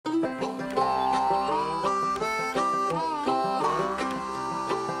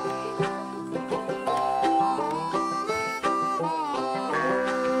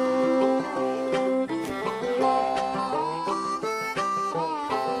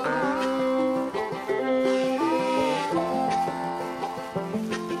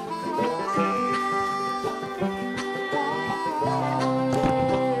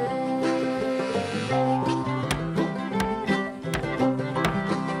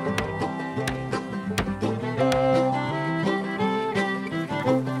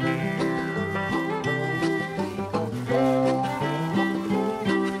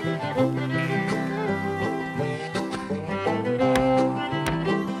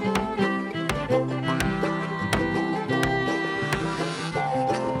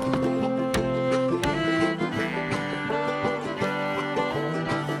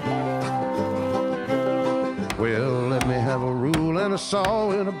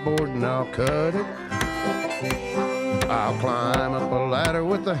in a board and I'll cut it. I'll climb up a ladder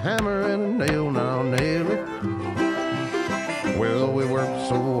with a hammer and a nail and I'll nail it. Well, we worked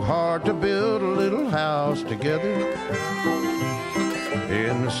so hard to build a little house together.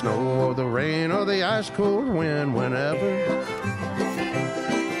 In the snow or the rain or the ice cold wind, whenever.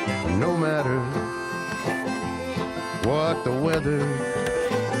 No matter what the weather,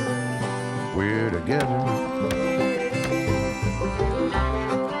 we're together.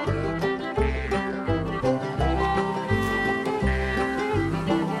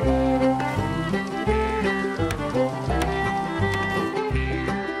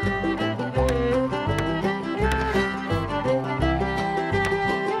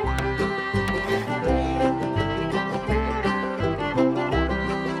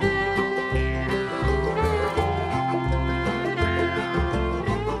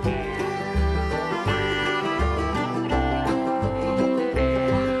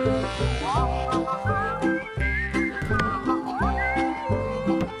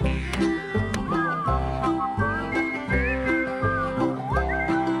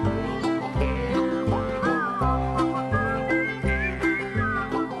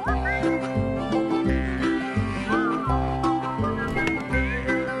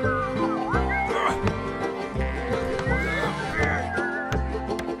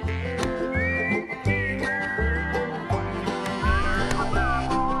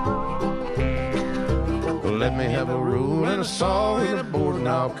 Let me have a rule and a saw and a board and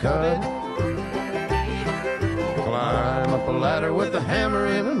I'll cut it. Climb up a ladder with a hammer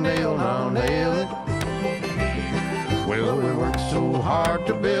and a nail and I'll nail it. Well, we worked so hard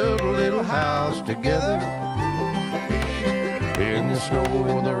to build a little house together. In the snow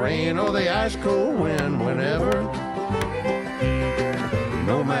or the rain or the ice cold wind, whenever.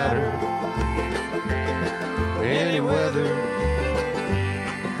 No matter any weather,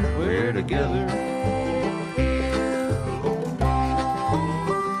 we're together.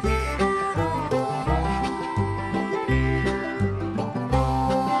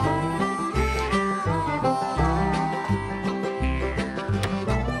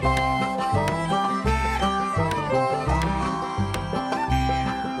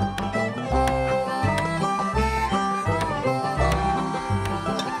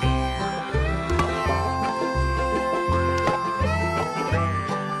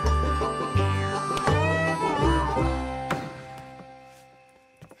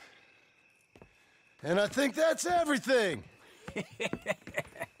 And I think that's everything.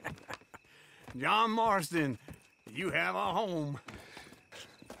 John Marston, you have a home.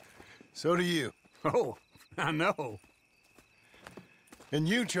 So do you. Oh, I know. And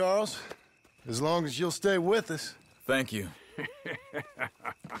you, Charles, as long as you'll stay with us. Thank you.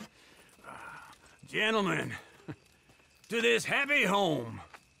 Gentlemen, to this happy home.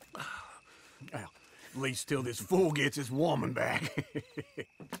 Well, at least till this fool gets his woman back.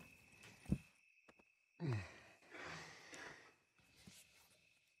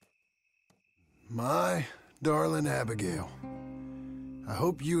 My darling Abigail, I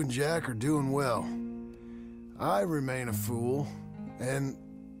hope you and Jack are doing well. I remain a fool, and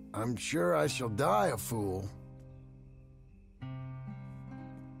I'm sure I shall die a fool.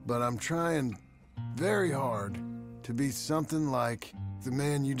 But I'm trying very hard to be something like the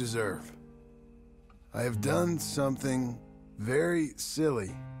man you deserve. I have done something very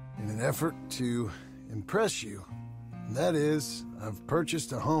silly in an effort to impress you, and that is, I've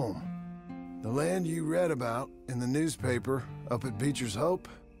purchased a home. The land you read about in the newspaper up at Beecher's Hope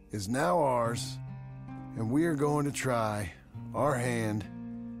is now ours, and we are going to try our hand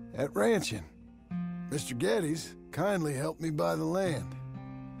at ranching. Mr. Geddes kindly helped me buy the land.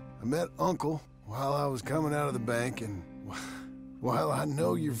 I met Uncle while I was coming out of the bank, and while I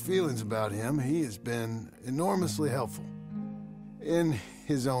know your feelings about him, he has been enormously helpful in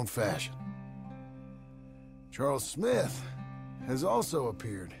his own fashion. Charles Smith has also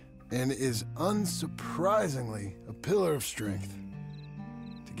appeared and is unsurprisingly a pillar of strength.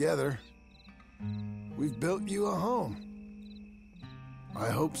 Together, we've built you a home. I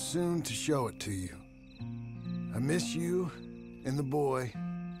hope soon to show it to you. I miss you and the boy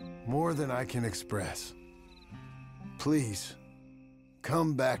more than I can express. Please,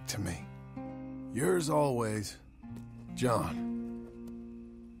 come back to me. Yours always, John.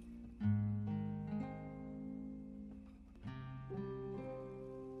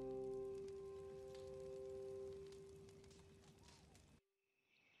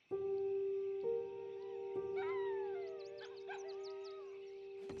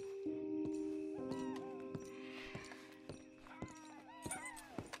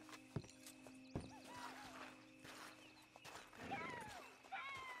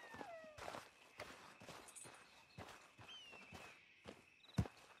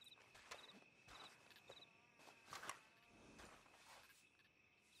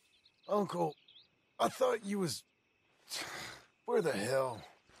 Uncle, I thought you was... Where the hell?